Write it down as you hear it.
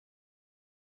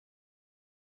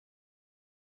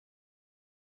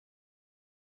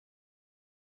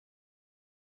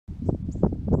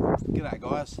G'day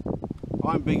guys,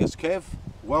 I'm Biggest Kev.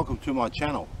 Welcome to my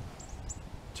channel.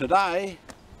 Today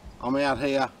I'm out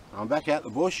here, I'm back out the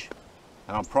bush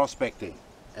and I'm prospecting,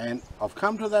 and I've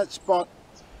come to that spot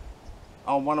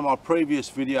on one of my previous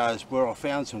videos where I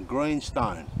found some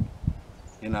greenstone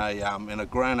in a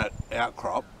granite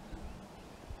outcrop,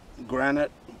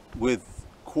 granite with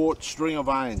quartz stringer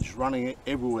veins running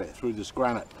everywhere through this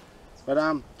granite. But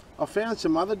I found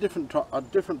some other different type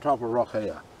of rock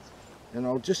here, and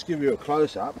I'll just give you a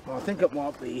close-up. I think it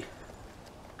might be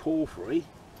porphyry.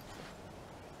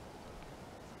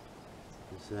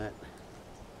 Is that?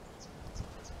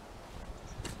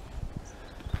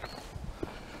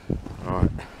 All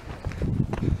right.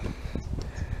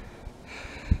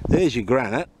 There's your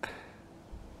granite.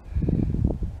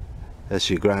 That's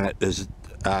your granite. There's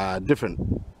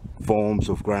different forms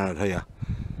of granite here.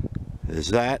 There's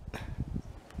that.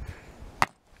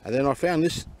 And then I found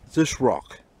this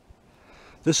rock.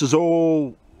 This is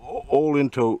all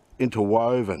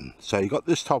interwoven. So you got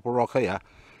this type of rock here,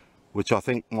 which I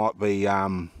think might be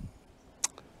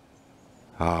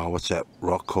what's that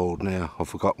rock called now? I've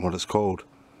forgotten what it's called.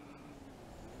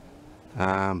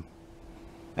 Andesite.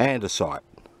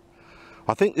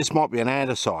 I think this might be an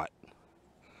andesite.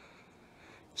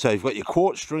 So you've got your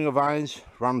quartz stringer veins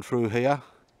run through here.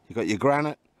 You've got your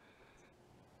granite,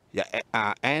 your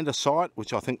andesite,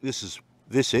 which I think this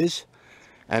is,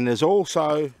 and there's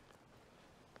also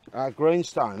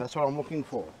greenstone. That's what I'm looking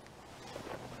for.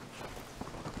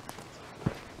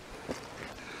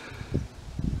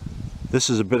 This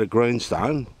is a bit of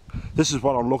greenstone. This is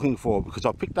what I'm looking for, because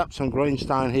I picked up some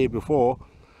greenstone here before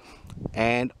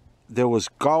and there was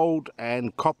gold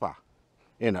and copper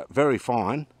in it, very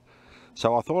fine.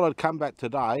 So I thought I'd come back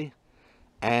today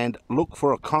and look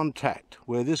for a contact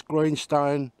where this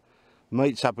greenstone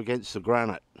meets up against the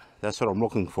granite. That's what I'm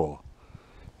looking for.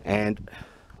 And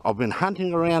I've been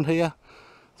hunting around here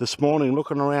this morning,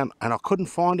 looking around, and I couldn't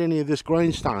find any of this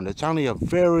greenstone. It's only a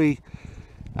very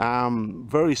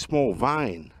small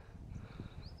vein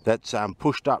that's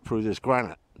pushed up through this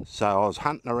granite. So I was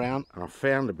hunting around and I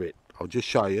found a bit. I'll just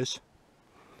show you.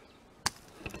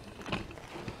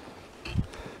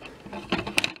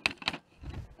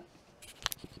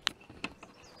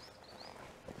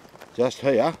 Just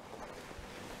here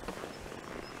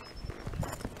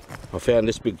I found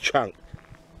this big chunk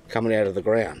coming out of the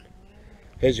ground.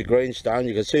 Here's your greenstone.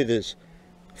 You can see there's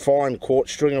fine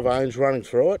quartz stringer veins running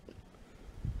through it,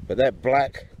 but that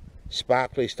black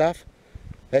sparkly stuff,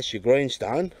 that's your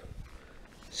greenstone.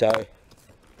 So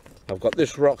I've got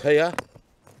this rock here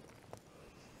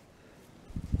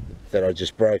that I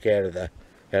just broke out of the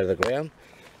ground.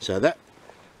 So that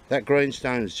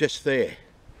greenstone is just there.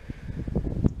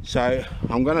 So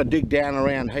I'm going to dig down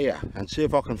around here and see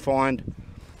if I can find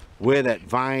where that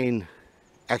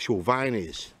actual vein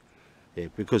is. Yeah,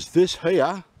 because this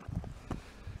here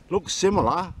looks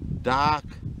similar, dark,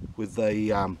 with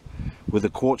the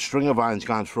quartz stringer veins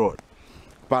going through it,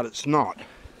 but it's not.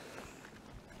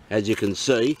 As you can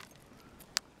see,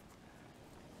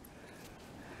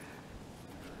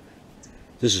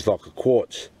 this is like a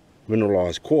quartz,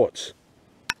 mineralized quartz.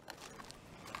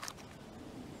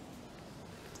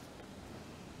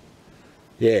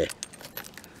 Yeah,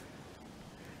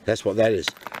 that's what that is.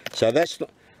 So that's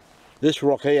not, this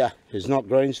rock here is not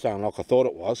greenstone like I thought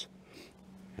it was.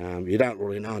 You don't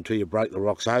really know until you break the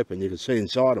rocks open. You can see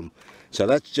inside them. So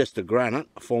that's just a granite,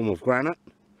 a form of granite.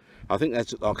 I think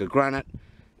that's like a granite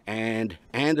and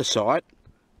andesite.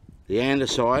 The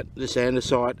andesite, this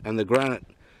andesite and the granite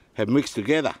have mixed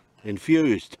together,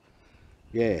 infused.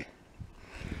 Yeah.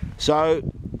 So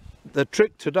the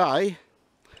trick today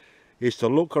is to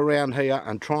look around here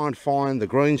and try and find the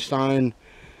greenstone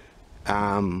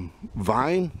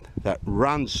vein that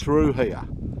runs through here,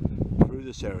 through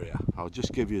this area. I'll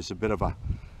just give you a bit of a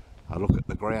look at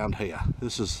the ground here.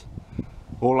 This is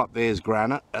all up there is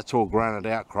granite. That's all granite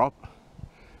outcrop,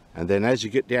 and then as you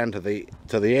get down to the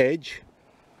edge,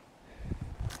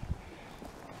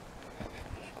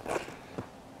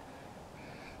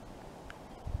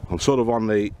 I'm sort of on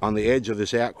the edge of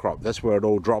this outcrop. That's where it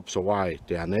all drops away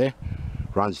down there,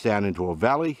 runs down into a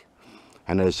valley,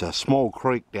 and there's a small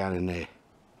creek down in there.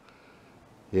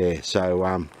 Yeah,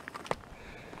 so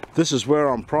this is where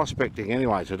I'm prospecting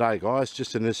anyway today, guys,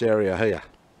 just in this area here.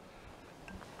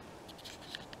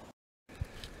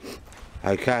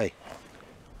 Okay,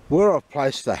 where I've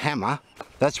placed the hammer,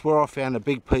 that's where I found a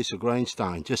big piece of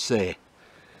greenstone, just there.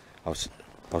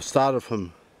 I've started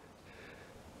from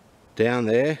down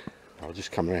there. I'll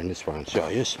just come around this way and show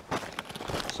you.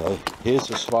 So here's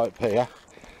the slope here.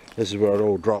 This is where it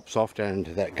all drops off down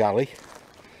into that gully.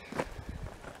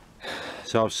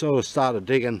 So I've sort of started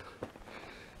digging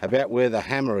about where the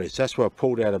hammer is. That's where I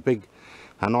pulled out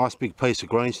a nice big piece of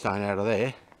greenstone out of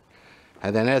there.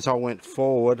 And then as I went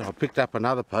forward, I picked up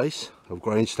another piece of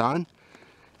greenstone,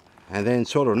 and then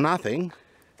sort of nothing.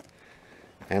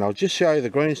 And I'll just show you the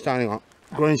greenstone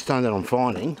that I'm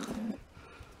finding.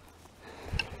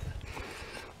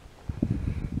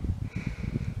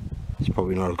 It's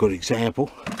probably not a good example.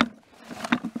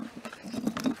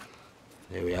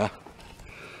 There we are.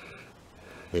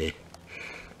 There.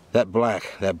 That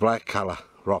black colour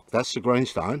rock, that's the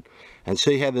greenstone. And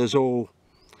see how there's all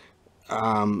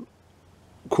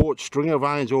quartz stringer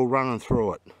veins all running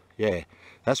through it. Yeah,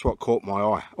 that's what caught my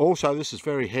eye. Also, this is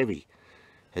very heavy.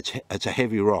 It's a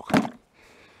heavy rock.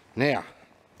 Now,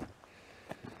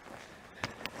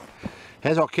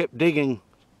 as I kept digging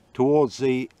towards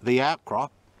the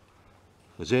outcrop,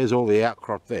 because there's all the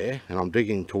outcrop there, and I'm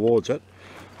digging towards it,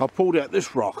 I pulled out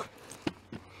this rock.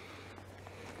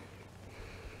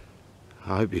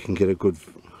 I hope you can get a good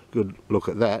look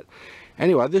at that.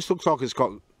 Anyway, this looks like it's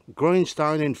got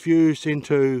greenstone infused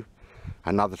into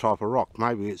another type of rock.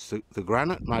 Maybe it's the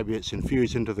granite, maybe it's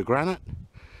infused into the granite.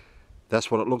 That's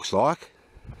what it looks like.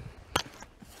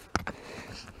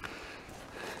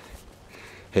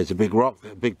 Here's a big rock,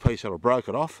 a big piece that I broke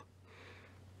it off.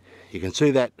 You can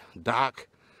see that dark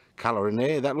colour in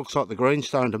there. That looks like the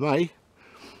greenstone to me.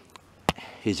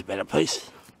 Here's a better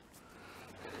piece.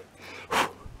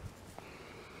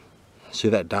 See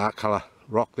that dark colour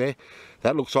rock there?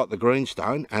 That looks like the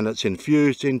greenstone, and it's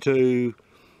infused into,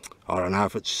 I don't know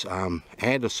if it's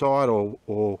andesite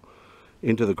or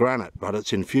into the granite, but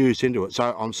it's infused into it.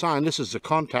 So I'm saying this is the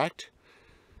contact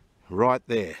right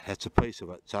there. That's a piece of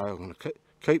it. So I'm going to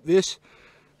keep this.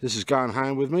 This is going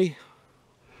home with me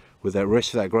with that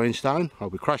rest of that greenstone. I'll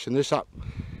be crushing this up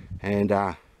and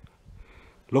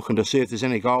looking to see if there's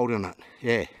any gold in it.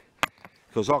 Yeah,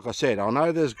 because like I said, I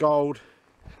know there's gold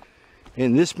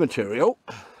in this material.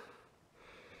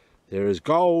 There is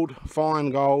gold, fine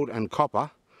gold and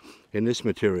copper in this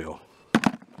material.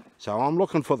 So I'm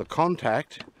looking for the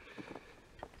contact,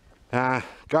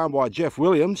 going by Jeff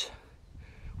Williams,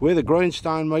 where the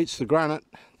greenstone meets the granite.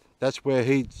 That's where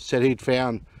he said he'd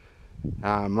found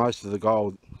most of the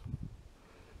gold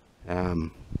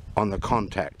on the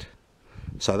contact.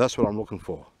 So that's what I'm looking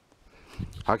for.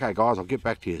 Okay guys, I'll get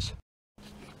back to you.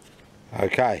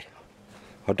 Okay,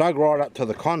 I dug right up to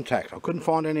the contact. I couldn't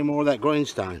find any more of that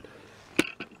greenstone.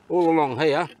 All along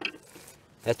here,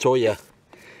 that's all your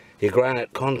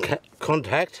granite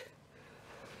contact.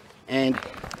 And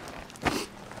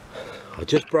I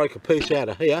just broke a piece out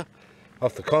of here,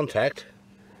 off the contact.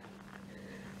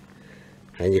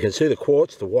 And you can see the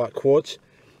quartz, the white quartz,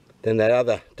 then that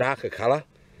other darker colour,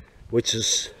 which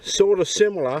is sort of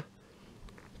similar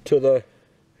to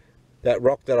that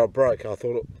rock that I broke. I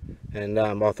thought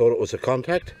it was a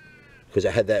contact because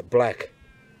it had that black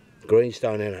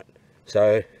greenstone in it.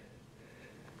 So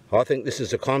I think this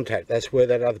is a contact. That's where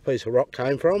that other piece of rock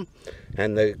came from,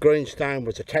 and the greenstone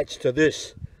was attached to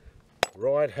this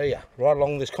right here, right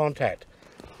along this contact.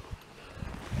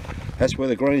 That's where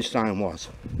the greenstone was.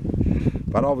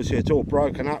 But obviously it's all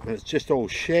broken up and it's just all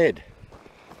shed.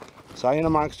 So in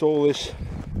amongst all this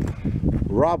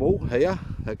rubble here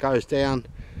that goes down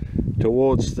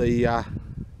towards the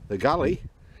gully,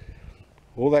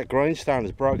 all that greenstone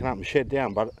is broken up and shed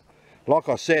down. But like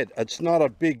I said, it's not a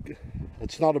big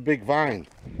vein.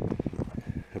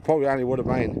 It probably only would have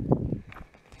been,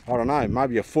 I don't know,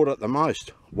 maybe a foot at the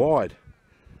most wide.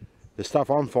 The stuff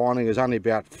I'm finding is only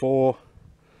about 4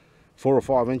 or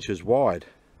 5 inches wide,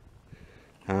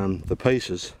 the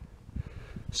pieces.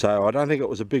 So I don't think it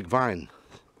was a big vein.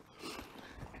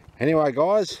 Anyway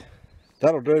guys,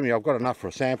 that'll do me. I've got enough for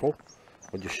a sample.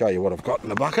 I'll just show you what I've got in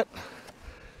the bucket.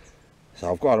 So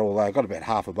I've got about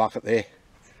half a bucket there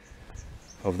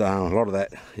of a lot of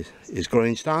that is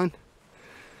greenstone.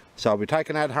 So I'll be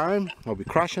taking that home, I'll be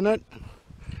crushing it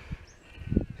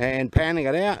and panning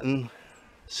it out and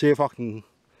see if I can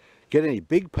get any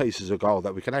big pieces of gold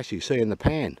that we can actually see in the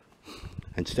pan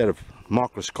instead of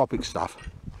microscopic stuff.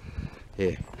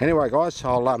 Yeah, anyway guys,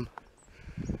 I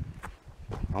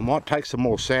might take some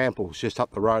more samples just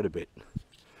up the road a bit.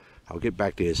 I'll get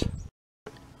back to you.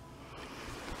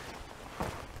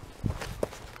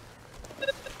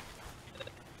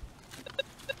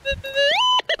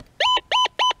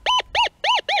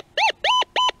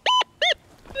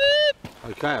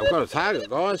 Okay, I've got a target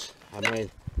guys. I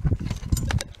mean,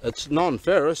 it's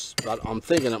non-ferrous, but I'm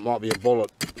thinking it might be a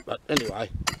bullet. But anyway,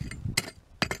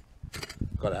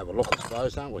 got to have a look, I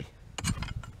suppose, don't we?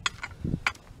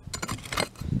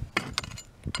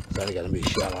 It's only going to be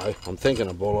shallow. I'm thinking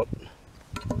a bullet.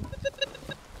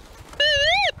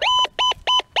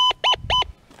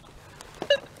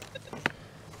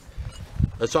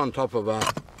 It's on top of a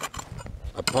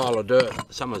pile of dirt.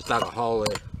 Someone's dug a hole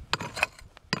there.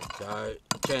 So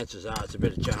chances are it's a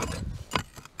bit of junk.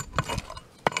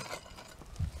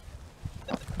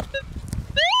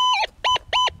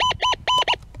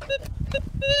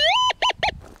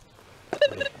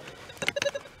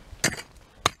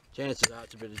 Chances are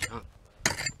it's a bit of junk.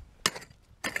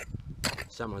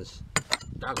 Someone's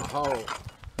dug a hole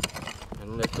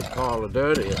and left a pile of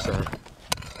dirt here, so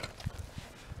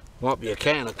might be a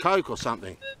can of Coke or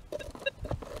something.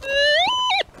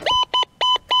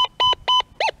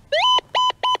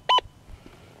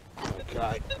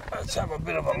 Okay, let's have a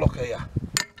bit of a look here.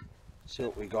 See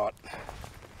what we got.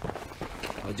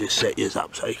 I'll just set yours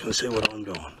up so you can see what I'm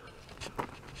doing.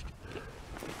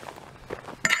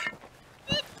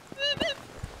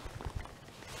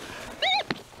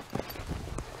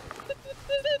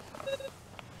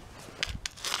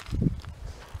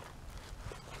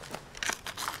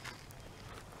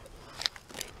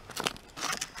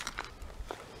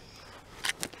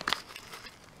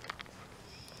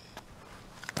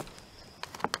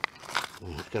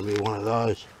 It's going to be one of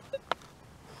those.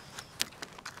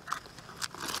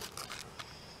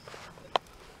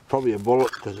 Probably a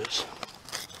bullet because it's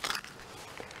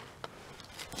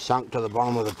sunk to the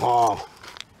bottom of the pile.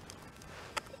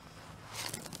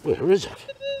 Where is it?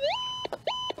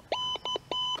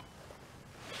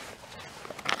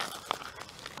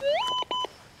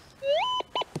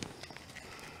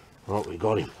 Right, we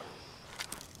got him.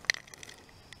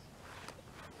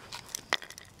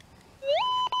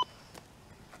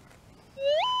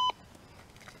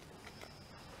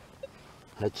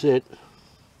 That's it.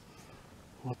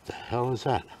 What the hell is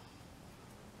that?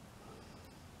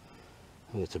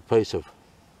 I think it's a piece of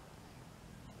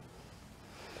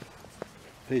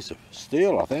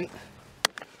steel, I think.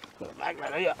 Got a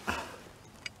magnet here.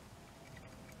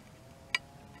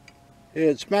 Yeah,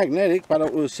 it's magnetic, but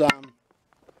it was well,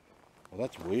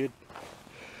 that's weird.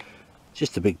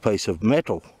 Just a big piece of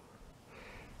metal.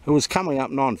 It was coming up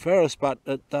non-ferrous, but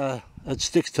it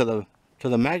sticks to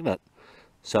the magnet.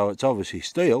 So it's obviously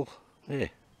steel. Yeah.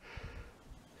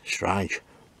 Strange.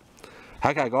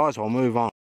 Okay guys, I'll move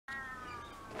on.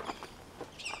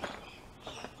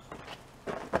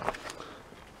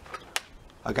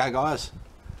 Okay guys,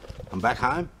 I'm back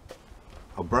home.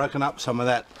 I've broken up some of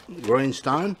that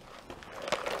greenstone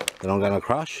that I'm going to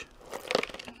crush.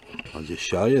 I'll just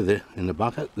show you there in the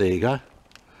bucket. There you go.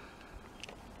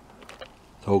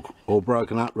 It's all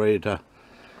broken up, ready to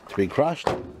be crushed.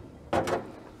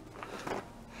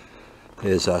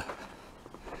 There's a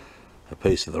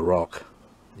piece of the rock.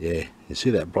 Yeah, you see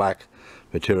that black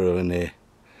material in there,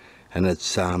 and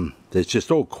it's there's just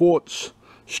all quartz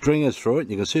stringers through it.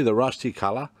 You can see the rusty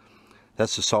colour.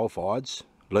 That's the sulfides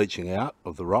leaching out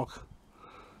of the rock.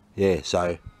 Yeah,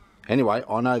 so anyway,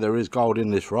 I know there is gold in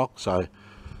this rock, so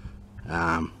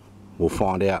we'll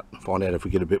find out if we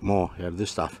get a bit more out of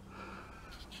this stuff.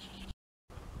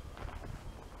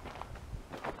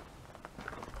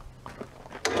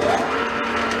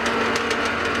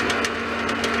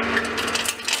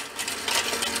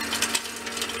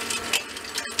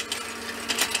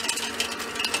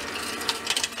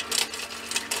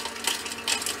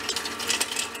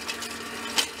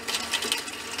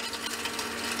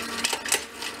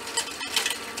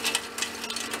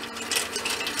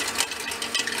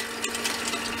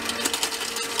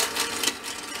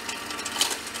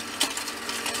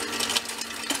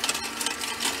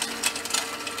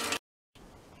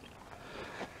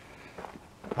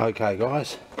 Okay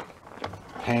guys,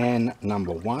 pan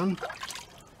number 1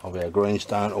 of our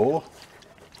greenstone ore,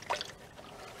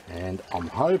 and I'm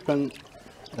hoping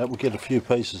that we'll get a few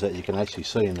pieces that you can actually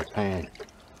see in the pan.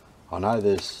 I know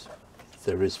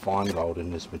there is fine gold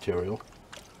in this material,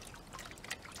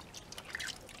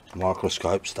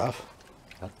 microscope stuff,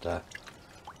 but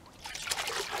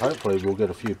hopefully we'll get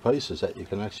a few pieces that you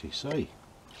can actually see.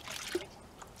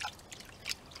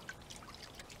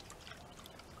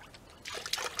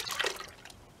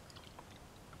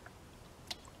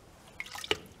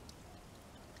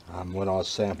 When I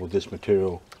sampled this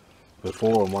material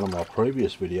before in one of my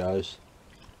previous videos,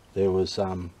 there was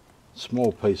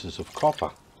small pieces of copper.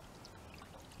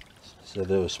 So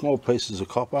there were small pieces of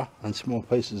copper and small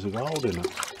pieces of gold in it,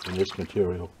 in this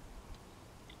material.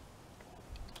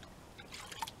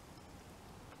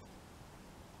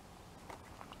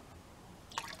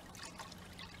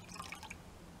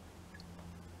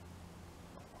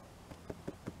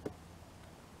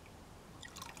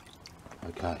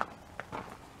 Okay.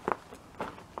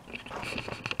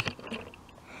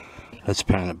 Let's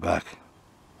pan it back,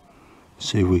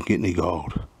 see if we get any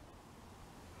gold.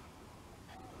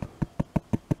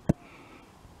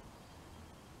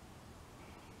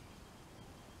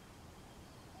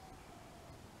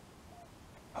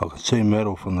 I can see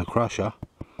metal from the crusher.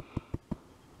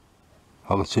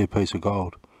 I can see a piece of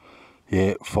gold.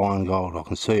 Yeah, fine gold, I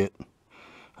can see it.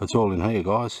 It's all in here,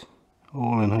 guys.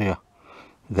 All in here.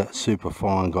 That's super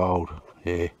fine gold.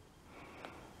 Yeah.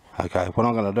 Okay, what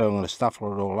I'm going to do, I'm going to stuff it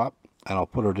all up and I'll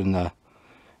put it in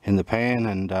the pan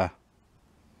and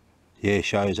yeah,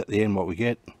 shows at the end what we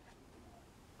get.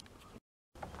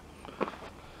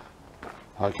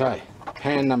 Okay,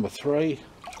 pan number 3,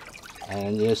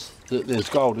 and yes, there's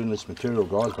gold in this material,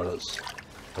 guys, but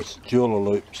it's jeweler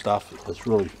loop stuff. It's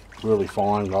really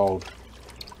fine gold,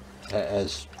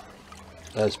 as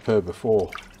per before.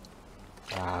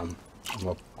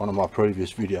 One of my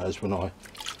previous videos when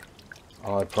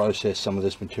I processed some of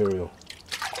this material,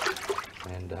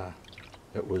 and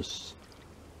it was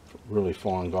really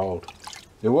fine gold.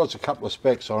 There was a couple of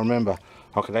specks, I remember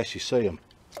I could actually see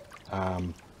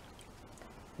them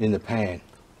in the pan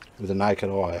with the naked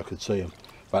eye. I could see them,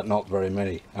 but not very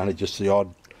many, only just the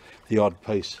odd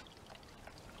piece.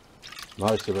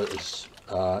 Most of it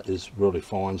is really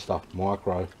fine stuff,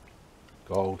 micro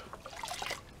gold.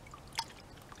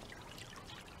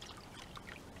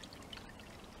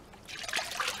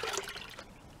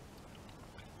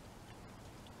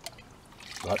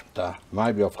 But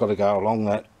maybe I've got to go along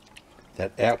that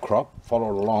outcrop,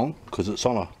 follow it along, because it's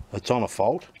on a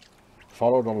fault.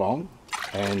 Follow it along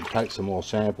and take some more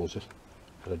samples at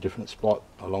a different spot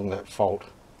along that fault.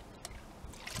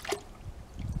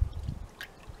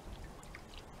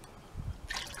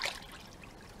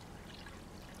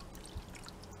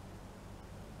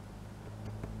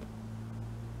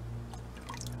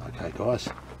 Okay, guys,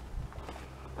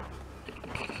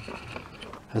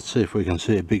 let's see if we can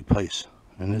see a big piece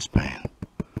in this pan.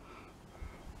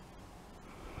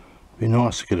 Be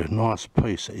nice to get a nice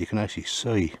piece that you can actually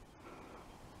see.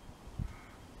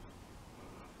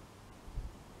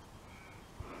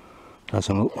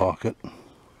 Doesn't look like it.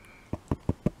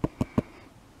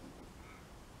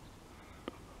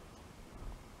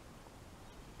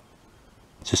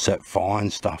 Just that fine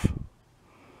stuff,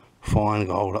 fine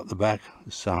gold up the back.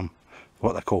 It's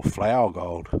what they call flower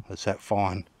gold. It's that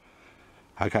fine.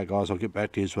 Okay, guys, I'll get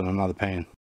back to you with another pan.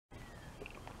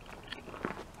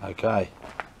 Okay,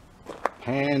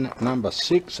 pan number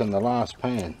 6 and the last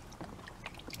pan,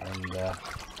 and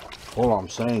all I'm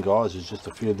seeing, guys, is just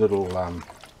a few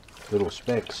little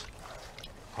specks.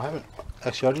 I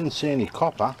didn't see any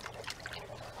copper.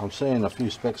 I'm seeing a few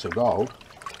specks of gold.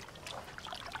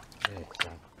 Yeah, so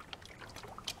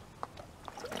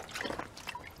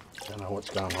don't know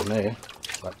what's going on there,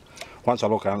 but once I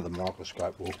look under the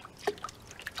microscope,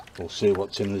 we'll see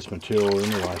what's in this material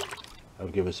anyway.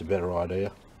 That'll give us a better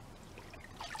idea.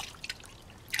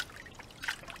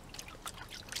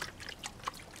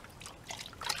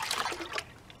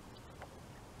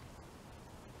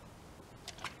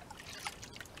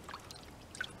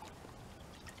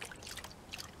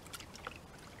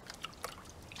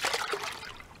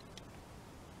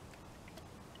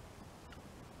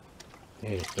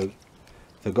 Yeah,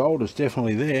 the gold is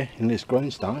definitely there in this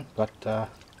greenstone, but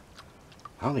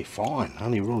only fine,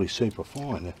 only really super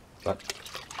fine. But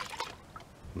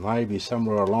maybe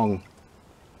somewhere along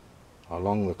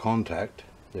the contact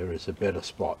there is a better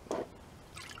spot,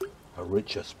 a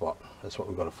richer spot. That's what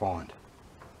we've got to find.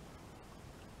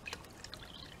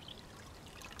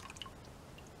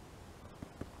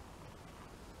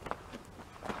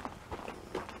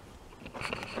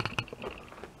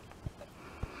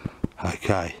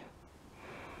 Okay,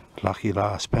 lucky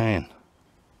last pan.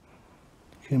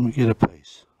 Can we get a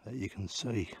piece that you can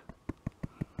see?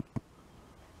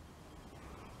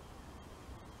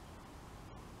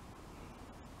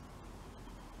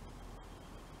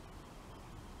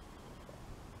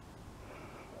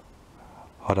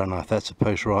 I don't know if that's a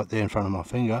piece right there in front of my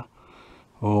finger,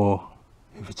 or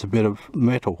if it's a bit of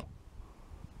metal.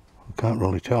 I can't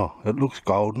really tell. It looks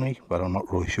goldeny, but I'm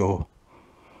not really sure.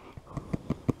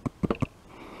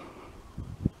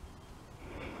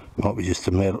 Might be just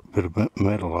a bit of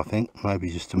metal, I think. Maybe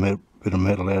just a bit of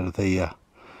metal out of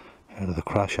the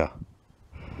crusher.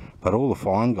 But all the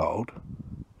fine gold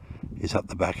is up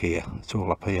the back here. It's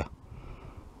all up here.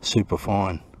 Super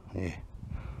fine. Yeah.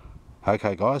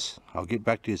 Okay, guys, I'll get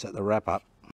back to you at the wrap up.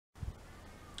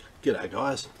 G'day,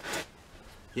 guys.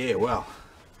 Yeah, well,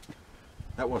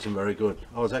 that wasn't very good.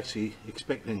 I was actually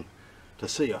expecting to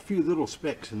see a few little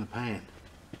specks in the pan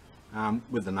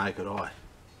with the naked eye.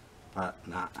 But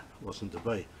nah, it wasn't to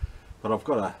be. But I've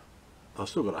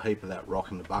still got a heap of that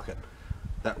rock in the bucket.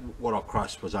 What I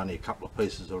crushed was only a couple of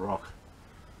pieces of rock.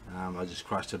 I just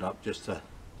crushed it up just to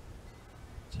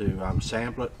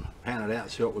sample it, pan it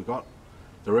out, see what we got.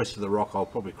 The rest of the rock I'll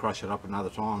probably crush it up another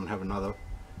time and have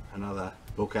another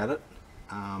look at it.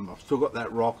 I've still got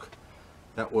that rock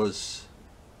that was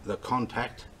the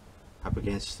contact up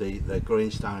against the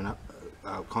greenstone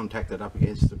contacted up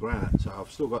against the granite, so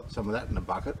I've still got some of that in the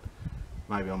bucket.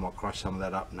 Maybe I might crush some of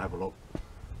that up and have a look.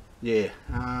 Yeah,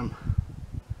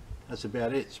 that's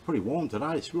about it. It's pretty warm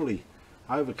today. It's really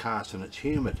overcast and it's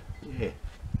humid. Yeah,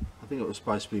 I think it was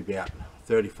supposed to be about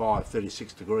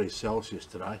 35-36 degrees Celsius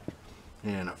today,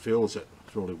 and it feels it.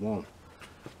 It's really warm.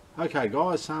 Okay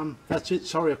guys, that's it.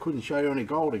 Sorry I couldn't show you any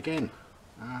gold again.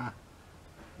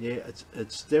 Yeah,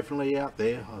 it's definitely out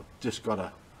there. I've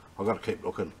got to keep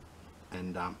looking,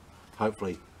 and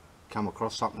hopefully come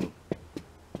across something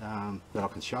that I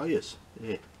can show you.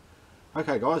 Yeah.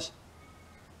 Okay guys,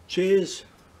 cheers.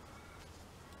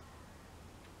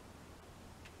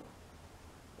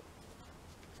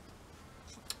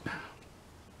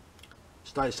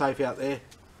 Stay safe out there.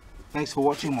 Thanks for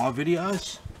watching my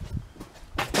videos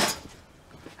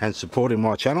and supporting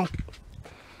my channel.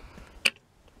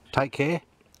 Take care,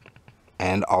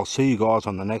 and I'll see you guys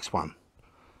on the next one.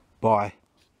 Bye.